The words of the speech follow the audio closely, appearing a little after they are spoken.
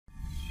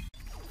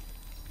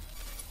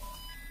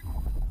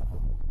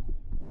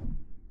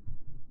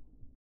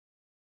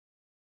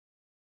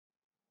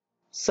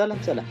ሰላም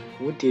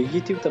ውድ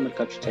የዩቲዩብ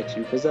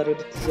ተመልካቾቻችን በዛሬው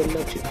ዕለት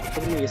ተዘላችሁ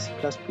ደግሞ የሲ++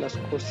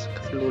 ኮርስ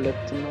ክፍል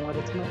 2 ነው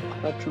ማለት ነው።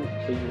 አብራችሁን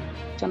ቆዩ።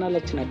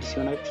 ቻናላችን አዲስ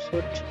የሆናችሁ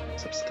ሰዎች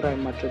ሰብስክራይብ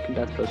ማድረግ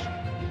እንዳትረሱ።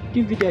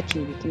 ይህ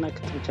ቪዲዮአችን ዩቲዩብና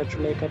ከተመቻችሁ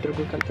ላይክ አድርጉ፣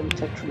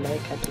 ካልተመቻችሁ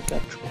ላይክ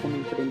አድርጋችሁ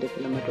ኮሜንት ላይ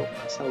እንደተለመደው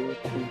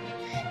አሳውቁ።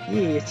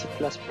 ይህ የሲ++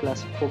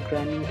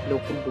 ፕሮግራሚንግ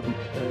ለሁሉም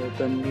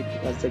በሚል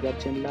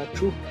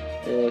ያዘጋጀንላችሁ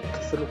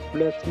ክፍል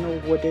 2 ነው።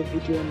 ወደ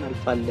ቪዲዮ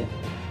እናልፋለን።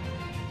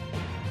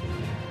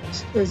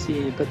 ስለዚህ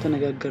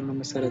በተነጋገርነው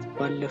መሰረት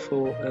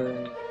ባለፈው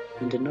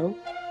ምንድነው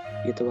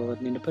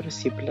የተባባልን የነበረ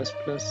ሲ++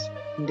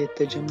 እንዴት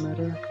ተጀመረ፣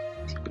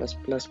 ሲ++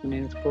 ምን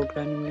አይነት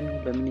ፕሮግራሚንግ ነው፣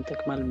 ለምን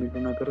ይጠቅማል የሚሉ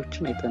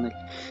ነገሮችን አይተናል።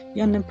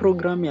 ያንን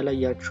ፕሮግራም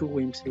ያላያችሁ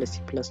ወይም ስለ ሲ++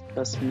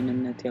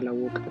 ምንነት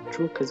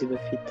ያላወቃችሁ ከዚህ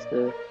በፊት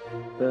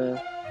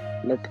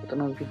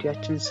በለቀቅነው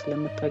ቪዲዮአችን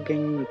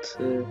ስለምታገኙት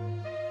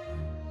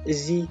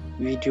እዚህ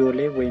ቪዲዮ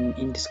ላይ ወይም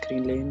ኢንድ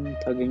ስክሪን ላይ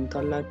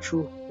ታገኙታላችሁ።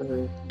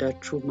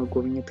 ዳችሁ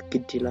መጎብኘት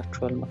ግድ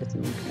ይላችኋል ማለት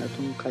ነው።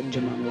 ምክንያቱም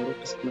ከአጀማመሩ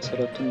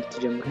መሰረቱ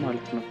እንድትጀምሩ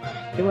ማለት ነው።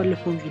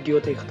 የባለፈውን ቪዲዮ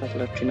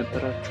ተከታትላችሁ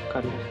የነበራችሁ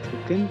ካላችሁ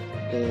ግን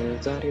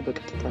ዛሬ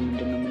በቀጥታ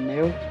ምንድነው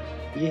የምናየው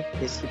ይህ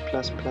የሲ++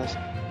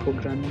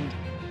 ፕሮግራሚንግ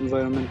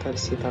ኢንቫይሮንመንታል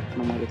ሴትአፕ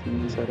ነው ማለት ነው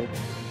የምንሰራው።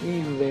 ይህ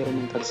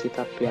ኢንቫይሮንመንታል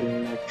ሴትአፕ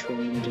ያልናቸው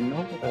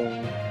ምንድነው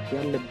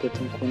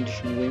ያለበትን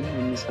ኮንዲሽን ወይም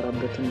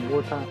የሚሰራበትን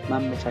ቦታ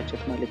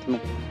ማመቻቸት ማለት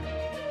ነው።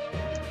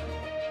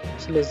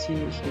 ስለዚህ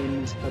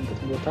የምንሰራበት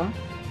ቦታ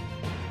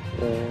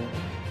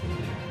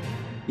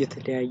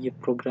የተለያየ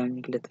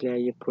ፕሮግራሚንግ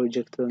ለተለያየ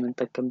ፕሮጀክት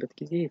በመንጠቀምበት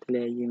ጊዜ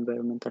የተለያየ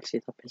ኢንቫይሮንመንታል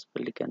ሴትአፕ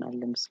ያስፈልገናል።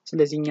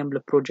 ስለዚህ እኛም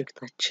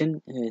ለፕሮጀክታችን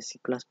ሲ++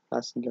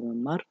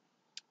 ለመማር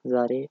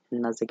ዛሬ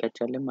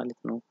እናዘጋጃለን ማለት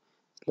ነው።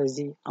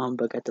 ስለዚህ አሁን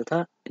በቀጥታ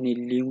እኔ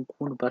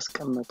ሊንኩን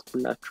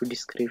ባስቀመጥኩላችሁ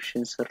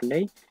ዲስክሪፕሽን ስር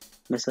ላይ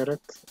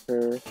መሰረት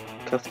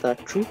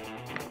ከፍታችሁ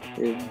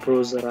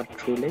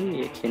ብራውዘራችሁ ላይ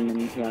ይሄንን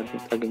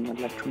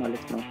ታገኛላችሁ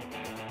ማለት ነው።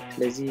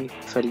 ስለዚህ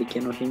ፈልጌ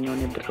ነው ይሄኛውን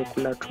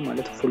ያደረኩላችሁ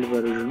ማለት ፉል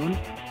ቨርዥኑን።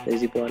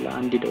 ስለዚህ በኋላ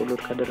አንድ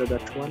ዳውንሎድ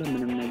ካደረጋችሁ በኋላ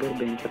ምንም ነገር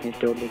በኢንተርኔት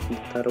ዳውንሎድ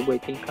እንድታደርጉ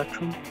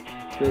አይጠይቃችሁም።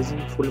 ስለዚህ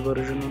ፉል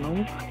ቨርዥኑ ነው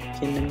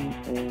ይሄንን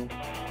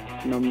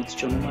ነው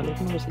የምትጭኑ ማለት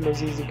ነው።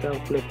 ስለዚህ እዚህ ጋር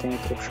ሁለት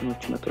አይነት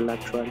ኦፕሽኖች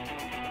መጥተውላችኋል።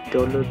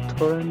 ዳውንሎድ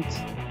ቶረንት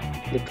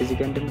ልክ እዚህ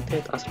ጋር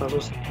እንደምታዩት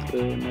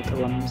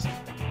 13.5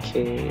 ኬ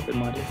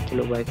ማለት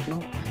ኪሎባይት ነው።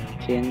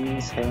 ይሄንን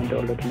ሳይሆን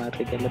ዳውንሎድ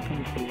ማድረግ ያለብን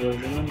ፉል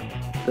ቨርዥኑን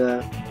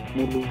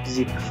በሙሉ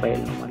ዚፕ ፋይል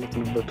ነው ማለት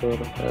ነው።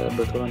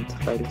 በቶረንት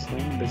ፋይል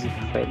ሳይሆን በዚፕ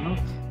ፋይል ነው።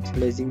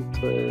 ስለዚህ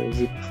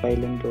ዚፕ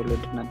ፋይልን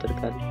ዳውንሎድ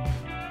እናደርጋለን።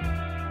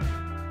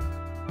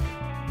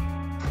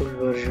 ፉል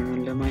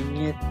ቨርዥኑን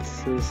ለማግኘት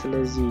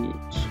ስለዚህ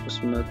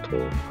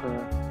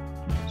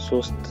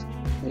 303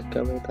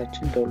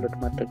 ሜጋባይታችን ዳውንሎድ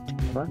ማድረግ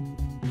ጀምሯል።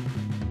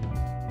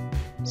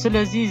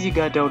 ስለዚህ እዚህ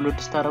ጋር ዳውንሎድ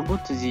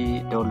ስታረጉት እዚህ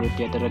ዳውንሎድ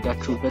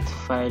ያደረጋችሁበት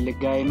ፋይል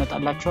ጋር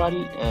ይመጣላችኋል።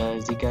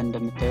 እዚህ ጋር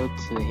እንደምታዩት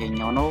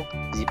ይሄኛው ነው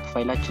ዚፕ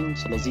ፋይላችን።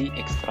 ስለዚህ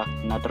ኤክስትራክት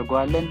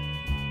እናደርገዋለን።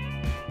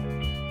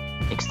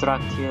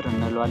 ኤክስትራክት ሂር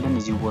እንለዋለን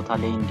እዚህ ቦታ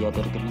ላይ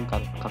እንዲያደርግልን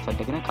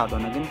ከፈለግን፣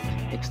 ካልሆነ ግን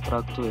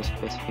ኤክስትራክቱ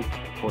ስፔሲፊክ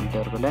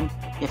ፎልደር ብለን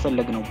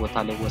የፈለግነው ቦታ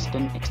ላይ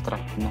ወስደን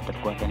ኤክስትራክት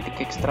እናደርገዋለን። ልክ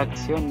ኤክስትራክት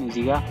ሲሆን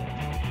እዚህ ጋር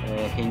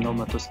ይሄኛው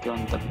 100 እስኪሆን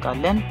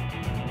እንጠብቃለን።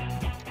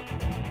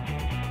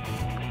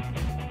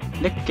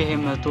 ልክ ይሄ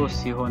 100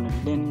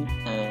 ሲሆንልን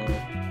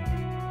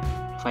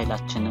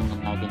ፋይላችንን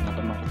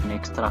እናገኛለን ማለት ነው።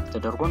 ኤክስትራክት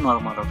ተደርጎ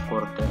ኖርማል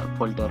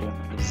ፎልደር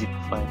ይሆናል ዚፕ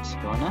ፋይል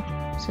ስለሆነ።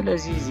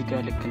 ስለዚህ እዚህ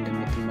ጋር ልክ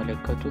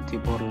እንደምትመለከቱት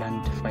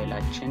የቦርላንድ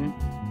ፋይላችን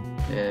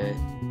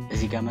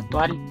እዚህ ጋር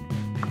መጥቷል።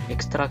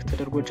 ኤክስትራክት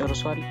ተደርጎ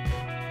ጨርሷል።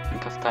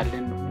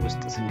 እንከፍታለን።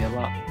 ውስጥ ስንገባ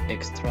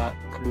ኤክስትራ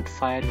ክሉድ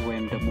ፋይል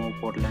ወይም ደግሞ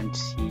ቦርላንድ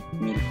ሲ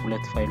ሚል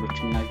ሁለት ፋይሎች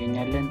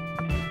እናገኛለን።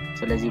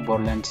 ስለዚህ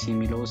ቦርላንድ ሲ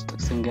ሚል ውስጥ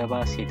ስንገባ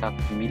ሴትአፕ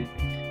ሚል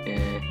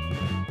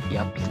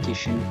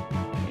የአፕሊኬሽን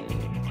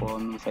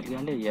ፎርም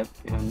እንፈልጋለን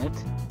የእውነት።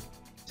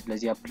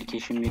 ስለዚህ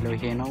አፕሊኬሽን ሚለው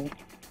ይሄ ነው።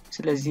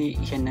 ስለዚህ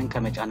ይሄንን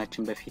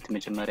ከመጫናችን በፊት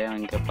መጀመሪያ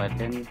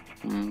እንገባለን።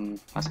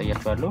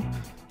 አሳያችኋለሁ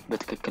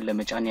በትክክል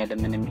ለመጫን ያለ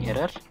ምንም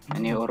ኤረር።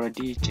 እኔ ኦሬዲ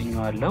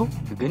ጭኛለሁ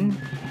ግን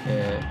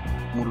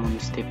ሙሉን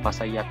ስቴፕ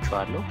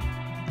አሳያችኋለሁ።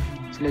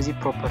 ስለዚህ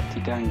ፕሮፐርቲ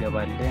ጋር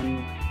እንገባለን።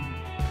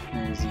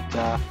 እዚህ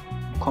ጋር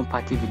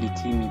ኮምፓቲቢሊቲ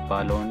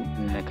የሚባለውን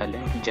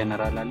እንነካለን።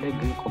 ጀነራል አለ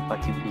ግን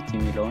ኮምፓቲቢሊቲ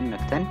የሚለውን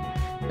ነክተን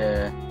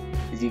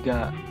እዚህ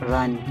ጋር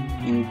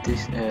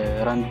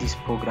run this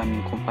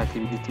programming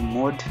compatibility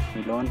mode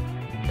የሚለውን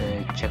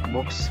ቼክ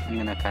ቦክስ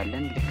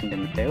እንነካለን ልክ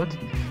እንደምታዩት።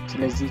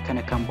 ስለዚህ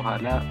ከነካም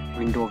በኋላ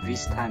ዊንዶው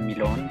ቪስታ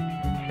የሚለውን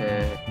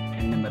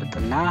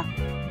እንመርጥና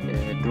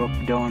ድሮፕ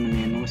ዳውን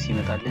ሜኑ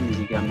ሲመጣልን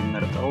እዚህ ጋር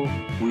የምንመርጠው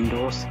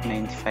ዊንዶውስ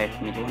 95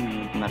 የሚለውን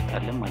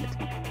እንመርጣለን ማለት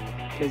ነው።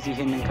 ስለዚህ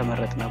ይሄንን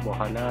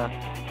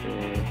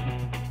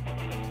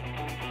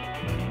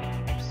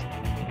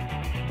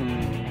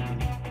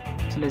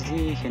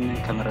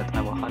ከመረጥና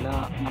በኋላ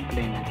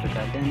አፕላይ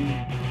እናደርጋለን።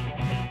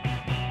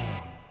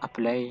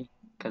 አፕላይ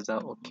ከዛ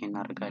ኦኬ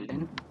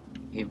እናደርጋለን።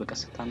 ይሄ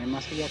በቀስታ ነው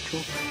የማሳያችሁ።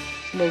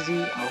 ስለዚህ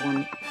አሁን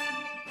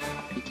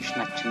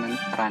አፕሊኬሽናችንን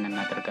ራን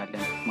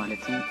እናደርጋለን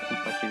ማለት ነው።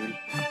 ኮምፓቲብል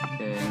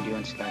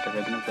እንዲሆን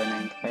ስላደረግነው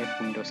በ95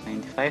 ዊንዶውስ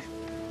 95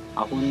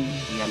 አሁን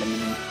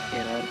ያለምንም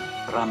ኤረር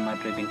ራን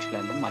ማድረግ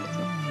እንችላለን ማለት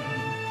ነው።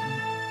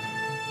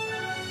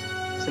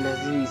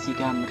 ስለዚህ እዚህ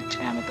ጋር ምርጫ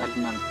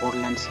ያመጣልናል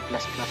ፖርላንድ C++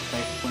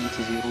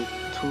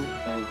 5.02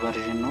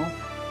 ቨርዥን ነው።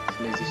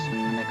 ስለዚህ እሱን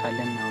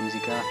እንነካለን። አሁን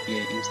እዚህ ጋር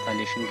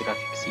የኢንስታሌሽን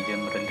ግራፊክስ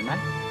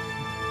ይጀምርልናል።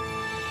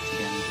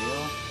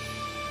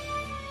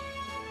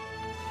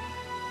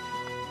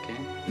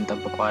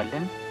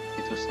 እንጠብቀዋለን።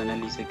 የተወሰነ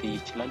ሊዘገይ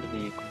ይችላል።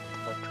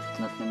 የኮምፒውተራችሁ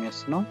ፍጥነት ነው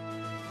የሚወስነው።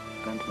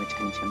 አንድ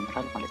መጫን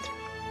ይጀምራል ማለት ነው።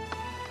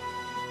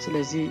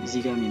 ስለዚህ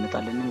እዚህ ጋር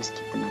የሚመጣልንን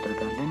ስኪፕ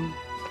እናደርጋለን።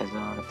 ከዛ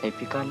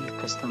ታይፒካል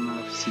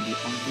ከስተመር ሲዲ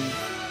ኦንሊ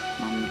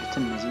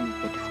ማንሉትን እነዚህም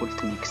በዲፎልት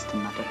ኔክስት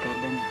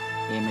እናደርጋለን።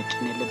 ይሄ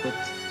መጫን ያለበት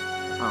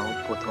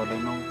ቦታው ላይ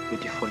ነው።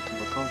 በዲፎልት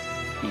ቦታው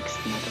ኔክስት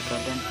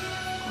እናደርጋለን።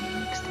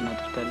 ኔክስት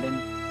እናደርጋለን።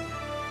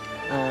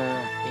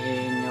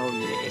 ይሄኛው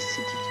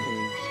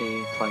የኤስዲኬ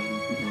ፋይል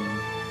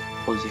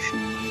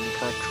ፖዚሽን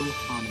ማንካችሁ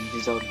አሁን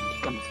እዛው ላይ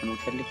እንዲቀመጥ ነው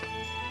ፈልግ።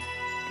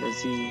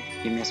 ስለዚህ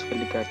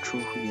የሚያስፈልጋችሁ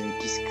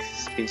የዲስክ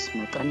ስፔስ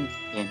መጠን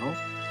ይሄ ነው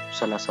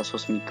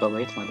 33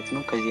 ሜጋባይት ማለት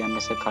ነው። ከዚህ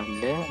ያነሰ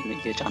ካለ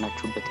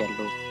የጫናችሁበት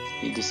ያለው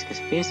የዲስክ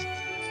ስፔስ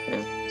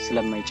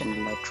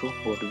ስለማይጭንላችሁ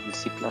ኦርዲናል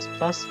C++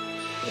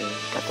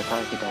 ቀጥታ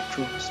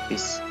ሄዳችሁ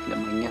ስፔስ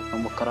ለማግኘት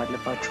መሞከር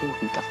አለባችሁ።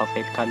 የሚጠፋ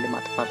ፋይል ካለ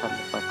ማጥፋት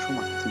አለባችሁ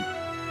ማለት ነው።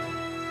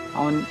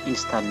 አሁን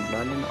ኢንስታል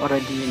እንላለን።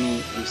 ኦሬዲ እኔ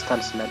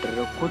ኢንስታል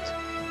ስላደረኩት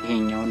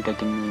ይሄኛውን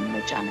ደግሜ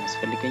መጫን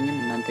ያስፈልገኝም።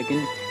 እናንተ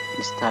ግን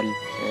ኢንስታል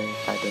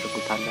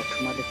ታደርጉታላችሁ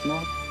ማለት ነው።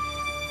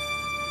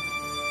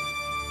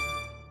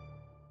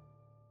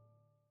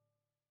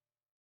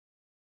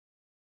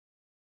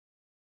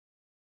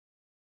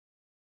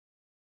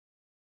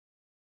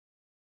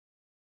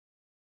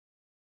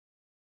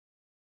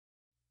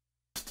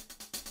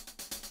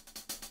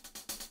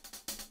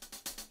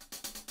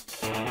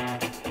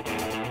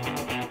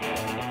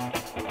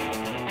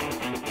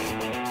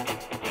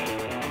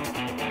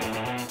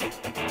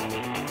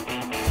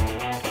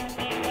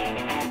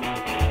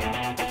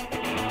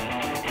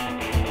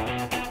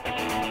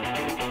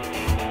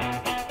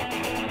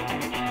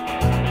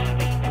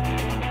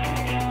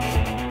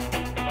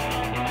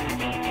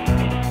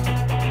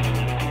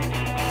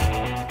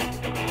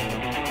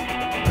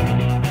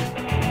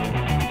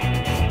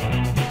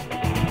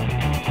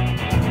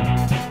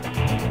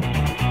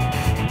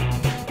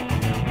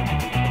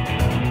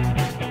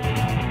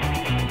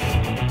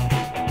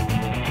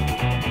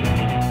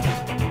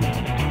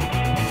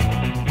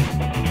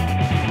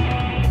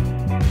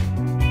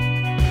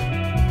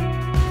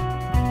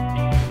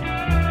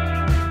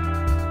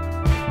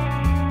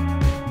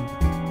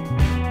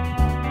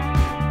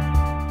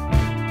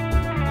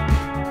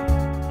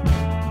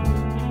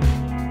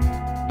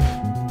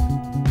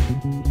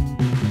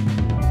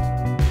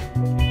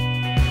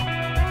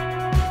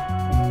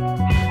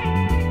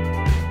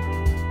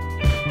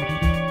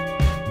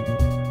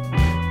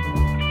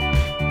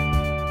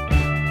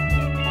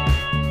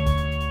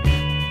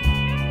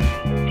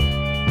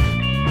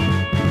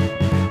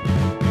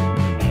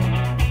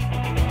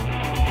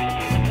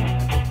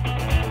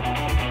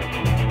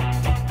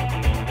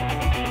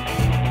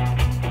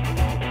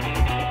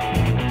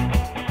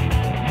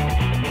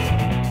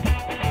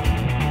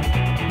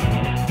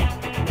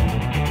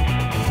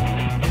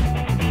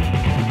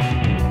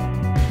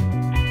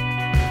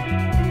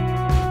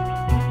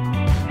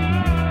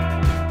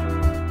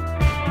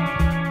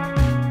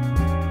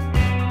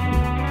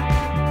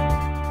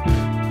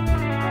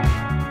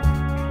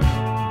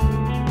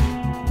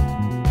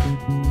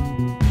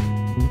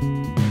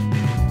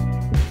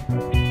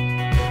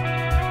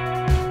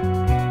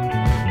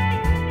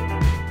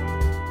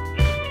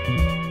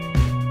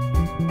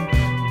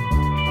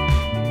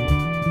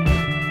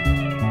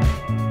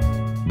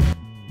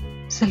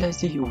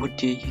 ስለዚህ ውድ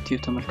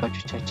የዩቲዩብ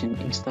ተመልካቾቻችን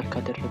ኢንስታል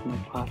ካደረግነው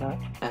በኋላ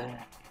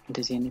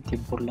እንደዚህ አይነት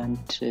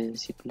የፖርላንድ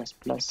C++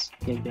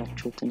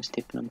 ያያችሁትን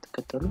ስቴፕ ነው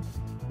የምትከተሉ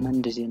እና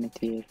እንደዚህ አይነት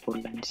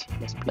የፖርላንድ C++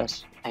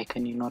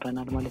 አይከን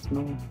ይኖረናል ማለት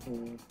ነው።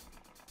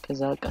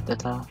 ከዛ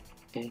ቀጥታ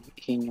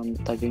ይሄኛው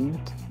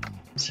የምታገኙት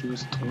ሲ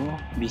ውስጥ ነው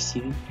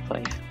BC5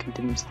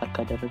 ቅድም ኢንስታል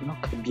ካደረግነው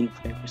ከቢን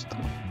ፋይል ውስጥ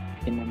ነው።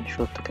 ይሄንን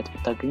ሾርት ከት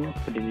የምታገኙት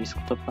ወደ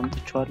ዴስክቶፕ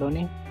አምጥቼዋለሁ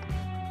እኔ።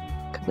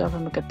 ከዛ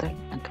በመቀጠል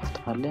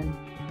እንከፍተዋለን።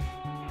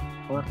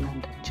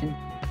 ፖርላንዳችን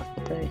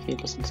ከፈተ። ይሄ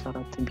ለ64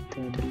 ቢት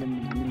አይደለም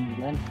ምናምን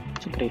ይላል፣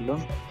 ችግር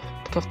የለውም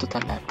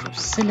ትከፍቱታላችሁ።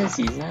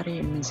 ስለዚህ ዛሬ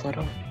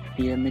የምንሰራው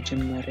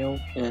የመጀመሪያው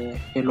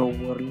ሄሎ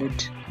ወርልድ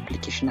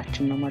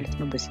አፕሊኬሽናችን ነው ማለት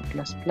ነው በC++።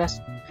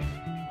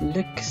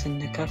 ልክ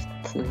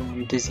ስንከፍት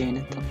እንደዚህ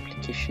አይነት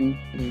አፕሊኬሽን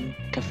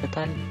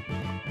ይከፈታል።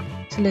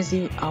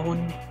 ስለዚህ አሁን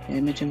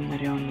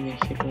የመጀመሪያውን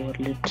የሄሎ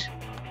ወርልድ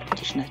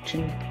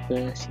አፕሊኬሽናችን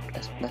በC++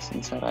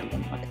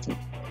 እንሰራለን ማለት ነው።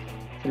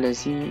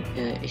 ስለዚህ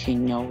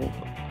ይሄኛው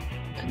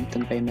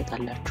እንትን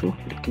ባይመጣላችሁ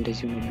ልክ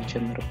እንደዚህ ነው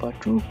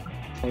የሚጀምርባችሁ።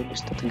 ፋይል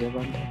ውስጥ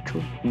ትገባላችሁ፣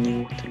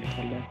 ኒው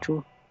ትሉታላችሁ፣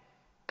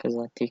 ከዛ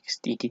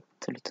ቴክስት ኤዲት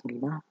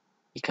ትሉትና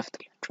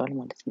ይከፍትላችኋል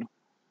ማለት ነው።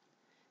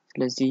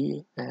 ስለዚህ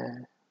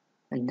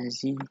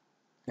እነዚህ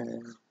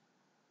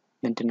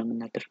ምንድነው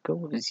የምናደርገው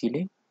እዚህ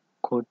ላይ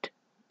ኮድ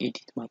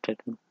ኤዲት ማድረግ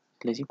ነው።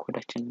 ስለዚህ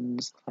ኮዳችንን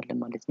እንጽፋለን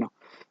ማለት ነው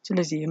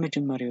ስለዚህ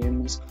የመጀመሪያው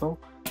የምንጽፈው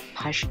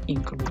ሃሽ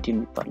ኢንክሉድ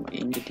የሚባል ነው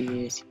እንግዲህ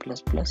C++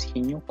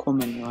 ይሄኛው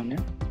ኮመን የሆነ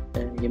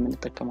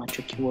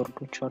የምንጠቀማቸው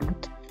ኪወርዶች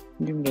አሉት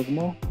እንዲሁም ደግሞ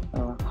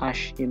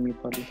ሃሽ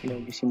የሚባሉ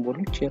የተለያዩ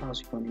ሲምቦሎች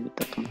የራሱ የሆነ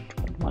የሚጠቀማቸው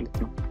ማለት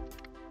ነው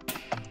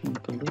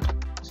ኢንክሉድ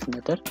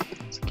ስናደርግ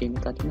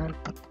ስኬሚታልናል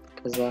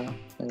ከዛ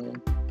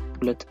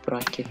ሁለት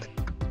ብራኬት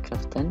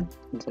ከፍተን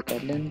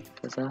እንዘጋለን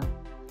ከዛ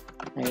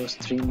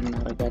አዮስትሪም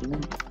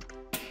እናደርጋለን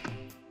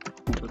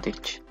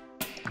ዶትች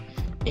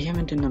ይሄ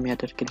ምንድነው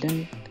የሚያደርግልን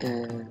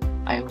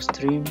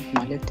አዮስትሪም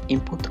ማለት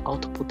ኢንፑት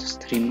አውትፑት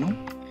ስትሪም ነው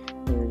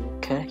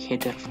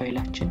ከሄደር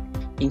ፋይላችን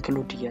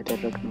ኢንክሉድ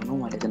እያደረግነው ነው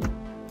ማለት ነው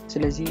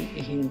ስለዚህ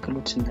ይሄ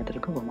ኢንክሉድ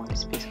ስናደርገው በማል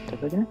ስፔስ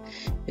አደረግን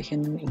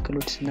ይሄንን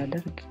ኢንክሉድ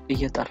ስናደርግ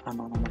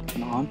እየጠራነው ነው ማለት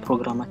ነው አሁን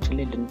ፕሮግራማችን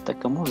ላይ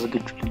ልንጠቀመው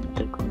ዝግጁ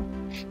ልናደርገው ነው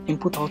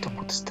ኢንፑት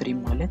አውትፑት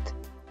ስትሪም ማለት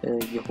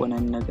የሆነ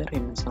ነገር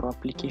የምንሰራው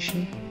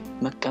አፕሊኬሽን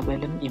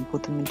መቀበልም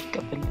ኢንፑትም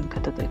እንዲቀበልን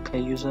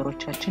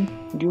ከዩዘሮቻችን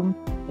እንዲሁም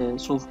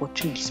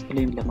ጽሁፎችን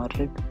ዲስፕሌይ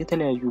ለማድረግ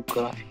የተለያዩ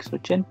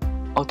ግራፊክሶችን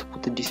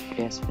አውትፑት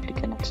ዲስፕሌይ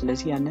ያስፈልገናል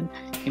ስለዚህ ያንን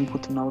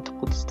ኢንፑት እና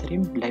አውትፑት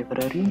ስትሪም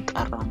ላይብራሪውን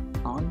ጠራን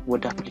አሁን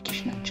ወደ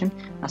አፕሊኬሽናችን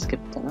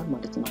አስገብተናል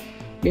ማለት ነው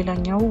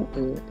ሌላኛው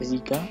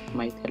እዚህ ጋር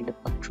ማየት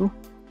ያለባችሁ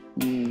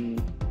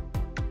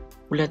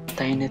ሁለት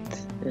አይነት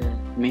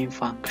ሜን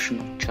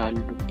ፋንክሽኖች አሉ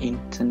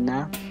ኢንት እና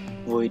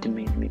void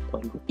main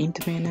የሚባሉ int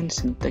mainን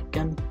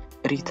ስንጠቀም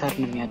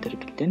ሪተርን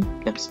የሚያደርግልን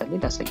ለምሳሌ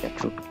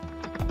ላሳያችሁ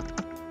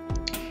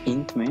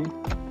int main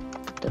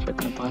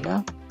ተደረግን በኋላ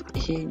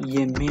ይሄ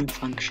የሜን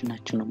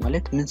ፋንክሽናችን ነው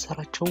ማለት ምን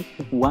ሰራቸው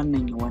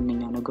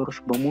ዋነኛ ነገሮች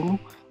በሙሉ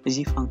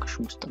እዚህ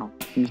ፋንክሽን ውስጥ ነው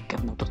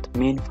የሚቀመጡት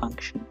ሜን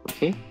ፋንክሽን ኦኬ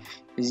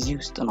እዚህ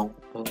ውስጥ ነው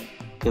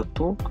ገብቶ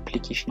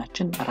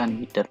አፕሊኬሽናችን ራን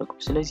የሚደረገው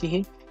ስለዚህ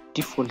ይሄ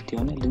ዲፎልት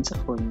የሆነ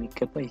ልንጽፈው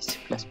የሚገባ C++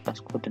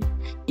 ኮድ ነው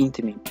int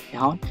main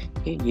አሁን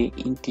ይሄ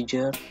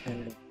የኢንቲጀር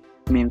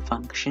ሜን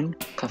ፋንክሽን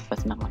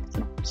ከፈተና ማለት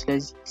ነው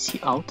ስለዚህ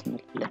cout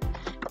እንላለን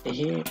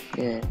ይሄ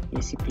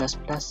የC++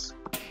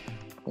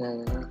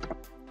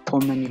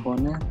 ኮመን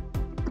የሆነ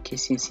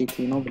ኬስ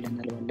ሴንሲቲቭ ነው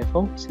ብለናል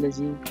ባለፈው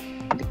ስለዚህ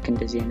ልክ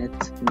እንደዚህ አይነት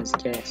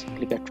መዝጊያ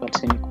ያስፈልጋቸዋል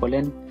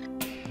ሴሚኮለን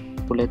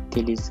ሁለት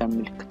የሌዛ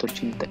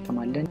ምልክቶችን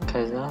እንጠቀማለን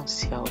ከዛ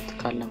cout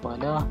ካልን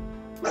በኋላ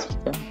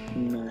ሲጋ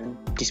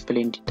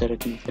ዲስፕሌይ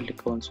እንዲደረግ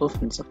የሚፈልገውን ጽሁፍ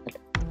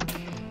እንጽፋለን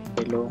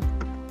hello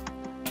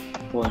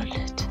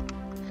world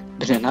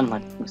ብለናል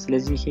ማለት ነው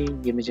ስለዚህ ይሄ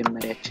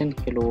የመጀመሪያችን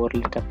hello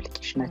world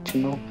አፕሊኬሽናችን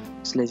ነው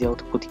ስለዚህ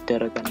አውትፑት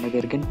ይደረጋል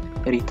ነገር ግን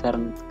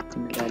ሪተርን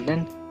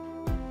እንላለን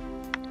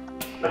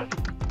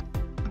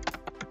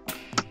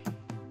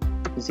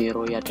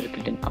 0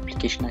 ያደርግልን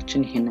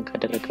አፕሊኬሽናችን ይሄንን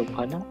ካደረገ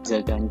በኋላ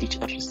ዘጋ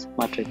እንዲጨርስ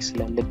ማድረግ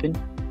ስላለብን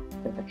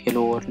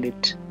hello world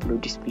ብሎ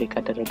ዲስፕሌይ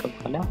ካደረገ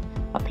በኋላ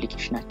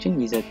አፕሊኬሽናችን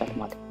ይዘጋል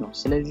ማለት ነው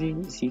ስለዚህ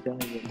እዚህ ጋር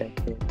የለቀ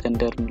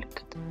ተንደር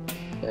ምልክት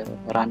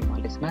ራን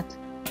ማለት ናት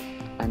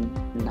አን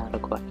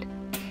እናረጋለን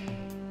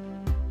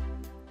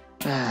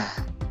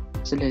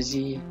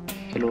ስለዚህ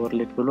hello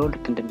world ብሎ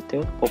ልክ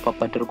እንደምታዩት ፖፕ አፕ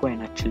አድርጎ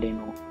አይናችን ላይ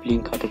ነው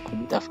ሊንክ አድርጎ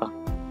የሚጠፋ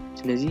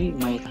ስለዚህ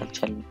ማየት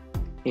አልቻልንም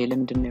ይሄ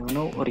ለምንድነው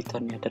የሆነው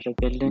ሪተርን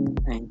ያደረገልን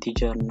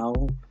ኢንቲጀር ነው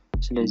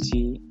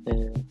ስለዚህ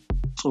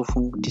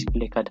ጽሁፉን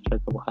ዲስፕሌይ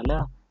ካደረገ በኋላ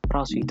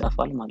ራሱ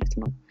ይጣፋል ማለት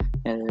ነው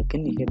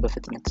ግን ይሄ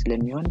በፍጥነት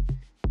ስለሚሆን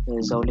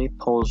እዛው ላይ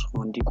ፓውዝ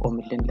ሆኖ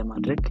እንዲቆምልን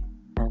ለማድረግ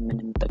ምን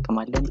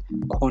እንጠቀማለን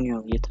ኮኒዮ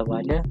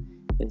የተባለ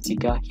እዚህ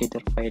ጋር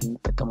ሄደር ፋይል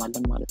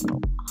እንጠቀማለን ማለት ነው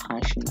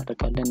ሃሽ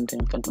እናደርጋለን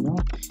እንደምቀድመው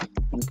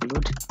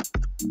ኢንክሉድ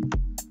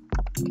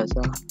ከዛ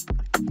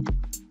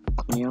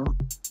ኮኒዮ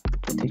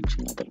ዶትች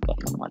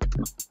እናደርጋለን ማለት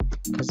ነው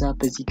ከዛ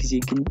በዚህ ጊዜ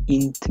ግን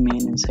int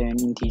main ሳይሆን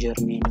ኢንቲጀር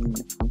main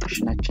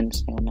ፋንክሽናችን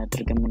ሳይሆን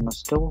አድርገን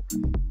የምንወስደው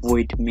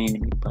void main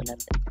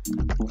ይባላል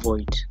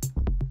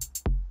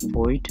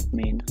void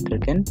main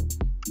አድርገን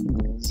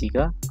እዚህ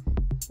ጋር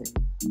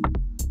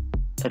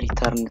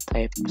ሪተርን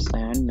ታይፕ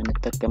ሳይሆን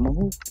የምንጠቀመው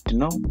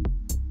ነው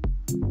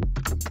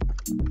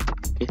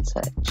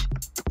ጌትሳች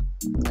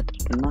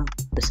እናደርግና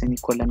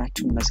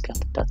በሴሚኮለናችን መዝጋት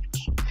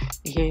እንዳትረሱ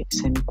ይሄ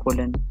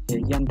ሴሚኮለን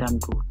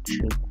እያንዳንዶች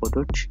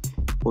ኮዶች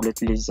በሁለት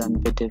ሌዛም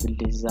በደብል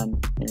ሌዛም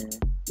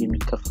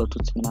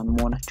የሚከፈቱት ምናምን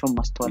መሆናቸውን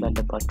ማስተዋል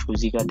አለባችሁ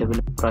እዚህ ጋር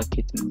ደብል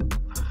ብራኬት ነው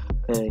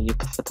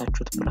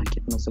የከፈታችሁት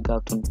ብራኬት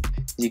መዘጋቱን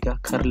እዚህ ጋር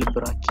ከርል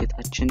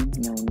ብራኬታችን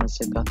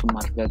መዘጋቱን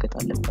ማረጋገጥ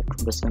አለባችሁ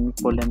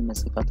በሴሚኮለን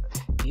መዘጋት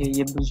ይሄ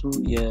የብዙ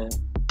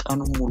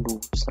የቀኑ ሙሉ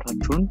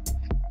ስራችሁን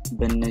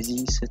በእነዚህ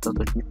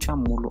ስህተቶች ብቻ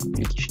ሙሉ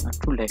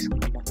አፕሊኬሽናችሁ ላይ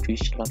ሰራላችሁ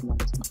ይችላል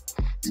ማለት ነው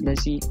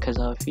ስለዚህ ከዛ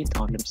በፊት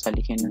አሁን ለምሳሌ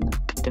ይሄንን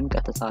ቀደም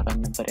ከተሳራን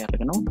ነበር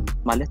ያደረግነው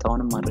ማለት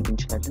አሁንም ማድረግ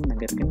እንችላለን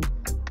ነገር ግን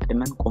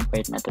ቀድመን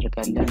ኮምፓይል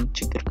እናደርጋለን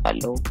ችግር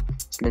ካለው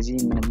ስለዚህ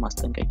ምንም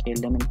ማስጠንቀቂያ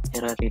የለንም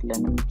ኤረር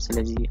የለንም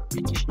ስለዚህ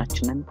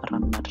አፕሊኬሽናችንን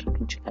ራን ማድረግ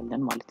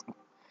እንችላለን ማለት ነው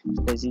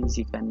ስለዚህ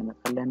እዚህ ጋር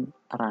እንመጣለን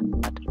ራን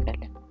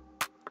እናደርጋለን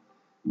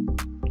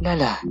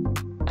ላላ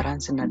ራን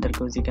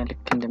ስናደርገው እዚህ ጋር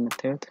ልክ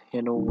እንደምታዩት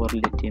hello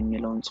world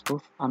የሚለውን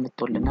ጽሁፍ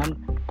አመጣልናል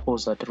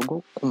ፖዝ አድርጎ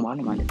ቆሟል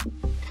ማለት ነው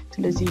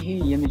ስለዚህ ይሄ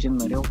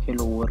የመጀመሪያው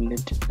hello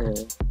world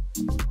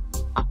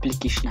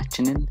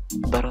አፕሊኬሽናችንን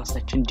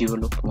በራሳችን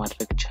ዲቨሎፕ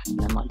ማድረግ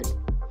ቻለን ማለት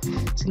ነው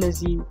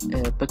ስለዚህ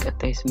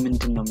በቀጣይስ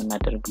ምንድነው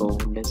የምናደርገው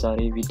ለዛሬ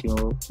ቪዲዮ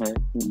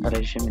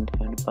ረጅም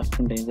እንዲሆንባችሁ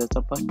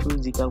እንዳይዘዛባችሁ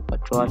እዚህ ጋር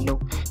ቋጫዋለሁ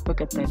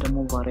በቀጣይ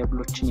ደግሞ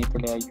ቫሪያብሎችን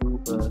የተለያዩ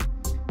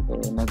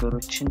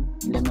ነገሮችን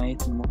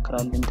ለማየት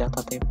እንሞክራለን ዳታ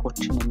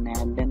ታይፖችን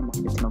እናያለን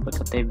ማለት ነው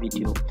በቀጣይ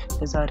ቪዲዮ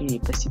ለዛሬ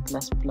በሲ++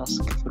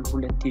 ክፍል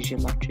 2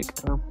 ይዤላችሁ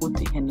የቀረብኩት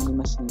ይሄንን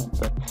ይመስል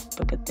ነበር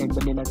በቀጣይ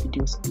በሌላ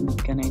ቪዲዮ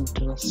እስክንገናኝ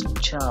ድረስ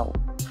ቻው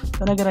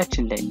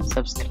በነገራችን ላይ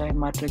ሰብስክራይብ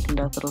ማድረግ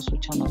እንዳትረሱ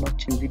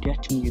ቻናላችን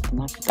ቪዲዮአችን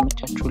እዩትና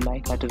ከተመቻችሁ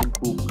ላይክ አድርጉ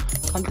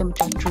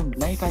ካልተመቻችሁ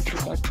ላይክ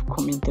አድርጋችሁ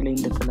ኮሜንት ላይ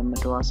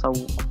እንደተለመደው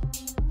አሳውቁ